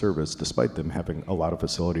provide that service, despite them having a lot of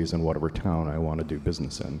facilities in whatever town I want to do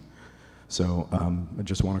business in. So I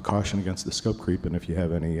just want to caution against the scope creep, and if you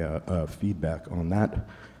have any feedback on that,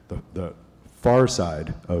 the far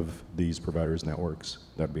side of these providers' networks,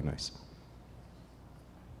 that'd be nice.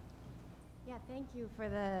 Yeah, thank you for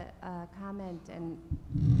the comment, and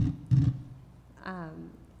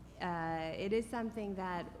it is something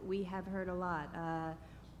that we have heard a lot.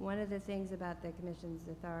 One of the things about the Commission's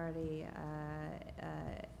authority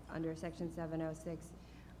under Section 706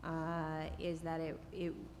 is that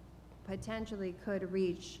it potentially could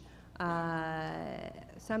reach,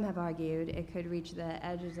 some have argued, it could reach the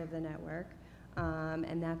edges of the network,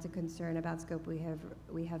 and that's a concern about scope we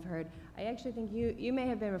have heard. I actually think you may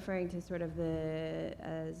have been referring to sort of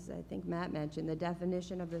as I think Matt mentioned, the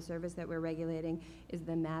definition of the service that we're regulating is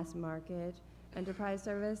the mass market enterprise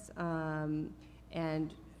service,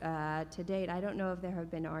 and to date, I don't know if there have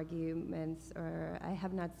been arguments, or I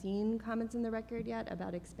have not seen comments in the record yet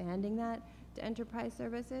about expanding that to enterprise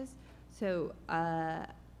services. So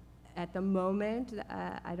at the moment,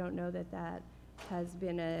 I don't know that that has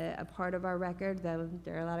been a part of our record, though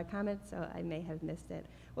there are a lot of comments, so I may have missed it.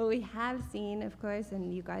 What we have seen, of course,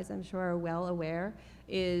 and you guys I'm sure are well aware,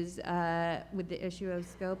 is with the issue of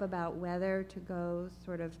scope about whether to go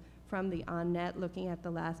sort of from the on-net, looking at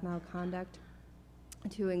the last mile conduct,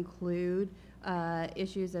 to include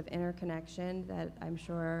issues of interconnection that I'm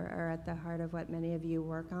sure are at the heart of what many of you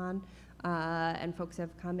work on. And folks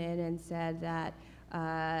have come in and said that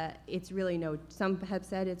it's really some have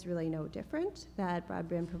said it's really no different, that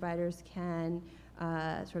broadband providers can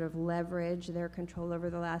sort of leverage their control over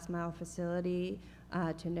the last mile facility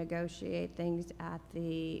to negotiate things at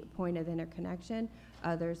the point of interconnection.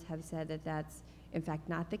 Others have said that that's in fact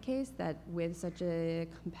not the case, that with such a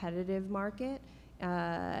competitive market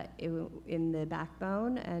in the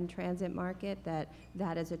backbone and transit market,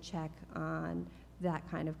 that is a check on that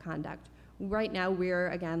kind of conduct. Right now, we're,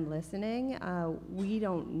 again, listening. We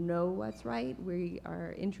don't know what's right. We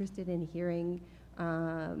are interested in hearing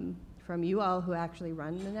from you all who actually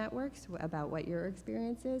run the networks about what your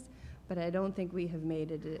experience is, but I don't think we have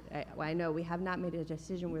made I know we have not made a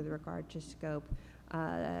decision with regard to scope.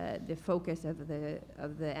 The focus of the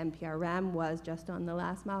NPRM was just on the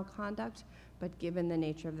last mile conduct, but given the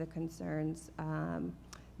nature of the concerns,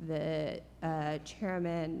 the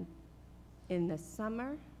chairman in the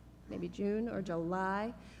summer, maybe June or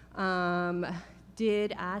July,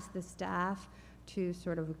 did ask the staff to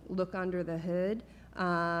sort of look under the hood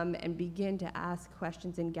and begin to ask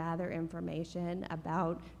questions and gather information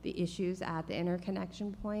about the issues at the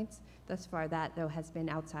interconnection points. Thus far, that, though, has been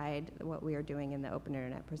outside what we are doing in the open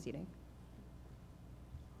internet proceeding.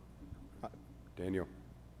 Daniel.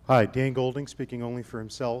 Hi, Dan Golding, speaking only for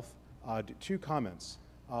himself. Two comments.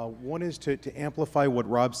 One is to amplify what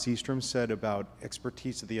Rob Seastrom said about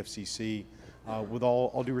expertise at the FCC. With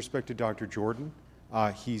all due respect to Dr. Jordan,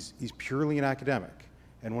 he's purely an academic.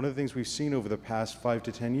 And one of the things we've seen over the past 5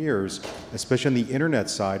 to 10 years, especially on the internet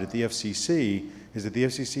side at the FCC, is that the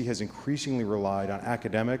FCC has increasingly relied on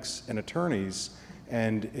academics and attorneys.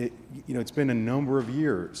 And it's been a number of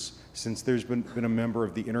years since there's been a member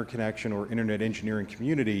of the interconnection or internet engineering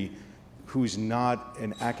community who's not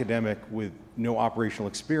an academic with no operational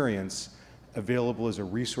experience available as a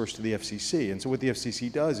resource to the FCC. And so what the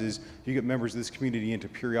FCC does is you get members of this community in to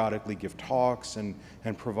periodically give talks and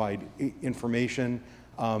provide information.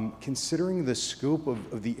 Considering the scope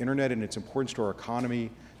of the internet and its importance to our economy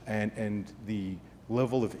and the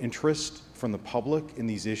level of interest from the public in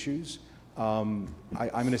these issues, I'm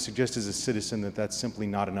going to suggest as a citizen that that's simply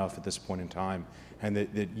not enough at this point in time, and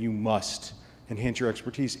that you must enhance your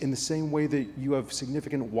expertise in the same way that you have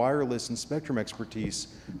significant wireless and spectrum expertise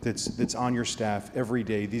that's on your staff every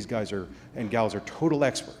day. These guys and gals are total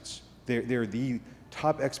experts. They're the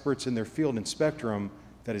top experts in their field in spectrum.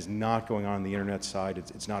 That is not going on the internet side.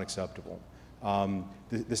 It's not acceptable.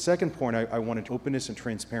 The second point I wanted to openness and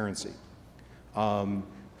transparency. The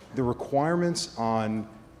requirements on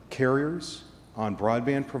carriers, on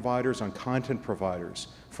broadband providers, on content providers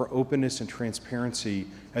for openness and transparency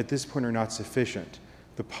at this point are not sufficient.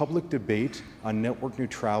 The public debate on network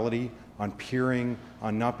neutrality, on peering,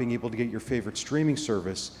 on not being able to get your favorite streaming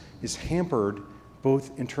service is hampered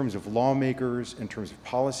both in terms of lawmakers, in terms of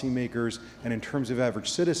policymakers, and in terms of average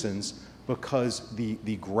citizens, because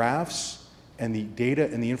the graphs and the data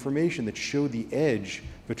and the information that show the edge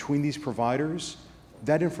between these providers,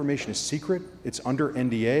 that information is secret, it's under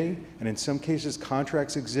NDA, and in some cases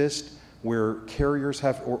contracts exist where carriers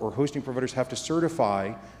have, or hosting providers have to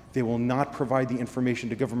certify they will not provide the information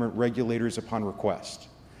to government regulators upon request.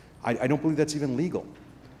 I don't believe that's even legal.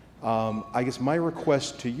 I guess my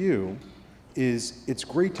request to you is it's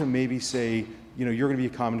great to maybe say, you're going to be a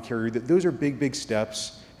common carrier, that those are big, big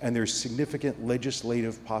steps, and there's significant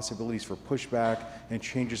legislative possibilities for pushback and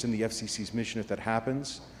changes in the FCC's mission if that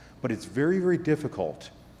happens. But it's very, very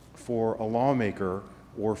difficult for a lawmaker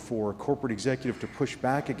or for a corporate executive to push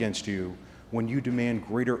back against you when you demand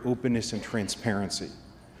greater openness and transparency.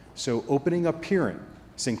 So opening up peering,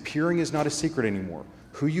 saying peering is not a secret anymore.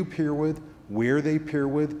 Who you peer with, where they peer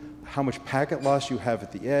with, how much packet loss you have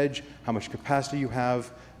at the edge, how much capacity you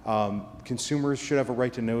have. Consumers should have a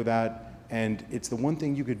right to know that, and it's the one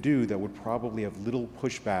thing you could do that would probably have little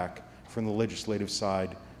pushback from the legislative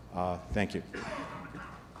side. Thank you.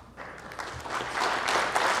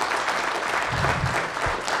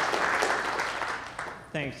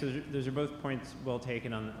 Thanks. Those are both points well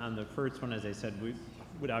taken. On the first one, as I said, we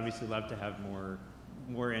would obviously love to have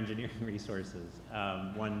more engineering resources.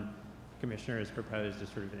 One commissioner has proposed a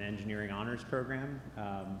sort of an engineering honors program,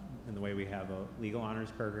 in the way we have a legal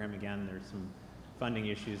honors program. Again, there's some funding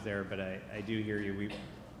issues there, but I do hear you.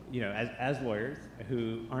 As lawyers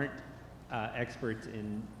who aren't experts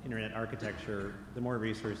in internet architecture, the more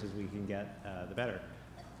resources we can get, the better.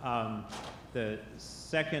 The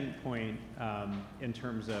second point, in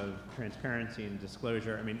terms of transparency and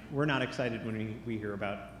disclosure, I mean, we're not excited when we hear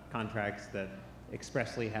about contracts that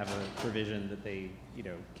expressly have a provision that they,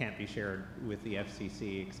 can't be shared with the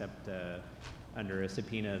FCC except under a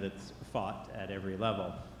subpoena that's fought at every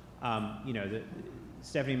level.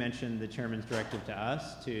 Stephanie mentioned the chairman's directive to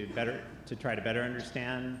us to try to better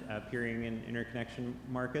understand peering in interconnection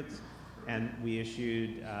markets, and we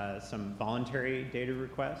issued some voluntary data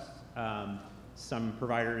requests. Some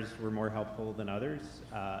providers were more helpful than others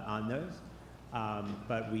on those.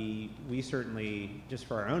 But we certainly, just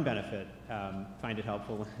for our own benefit, find it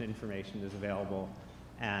helpful when information is available.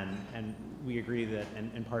 And we agree that,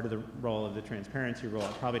 and part of the role of the transparency rule,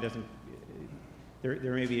 it probably doesn't,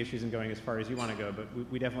 there may be issues in going as far as you want to go, but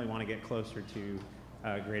we definitely want to get closer to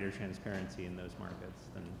greater transparency in those markets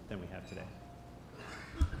than we have today.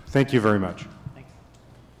 Thank you very much. Thanks.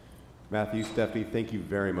 Matthew, Stephanie, thank you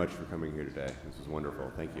very much for coming here today. This was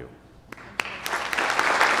wonderful. Thank you.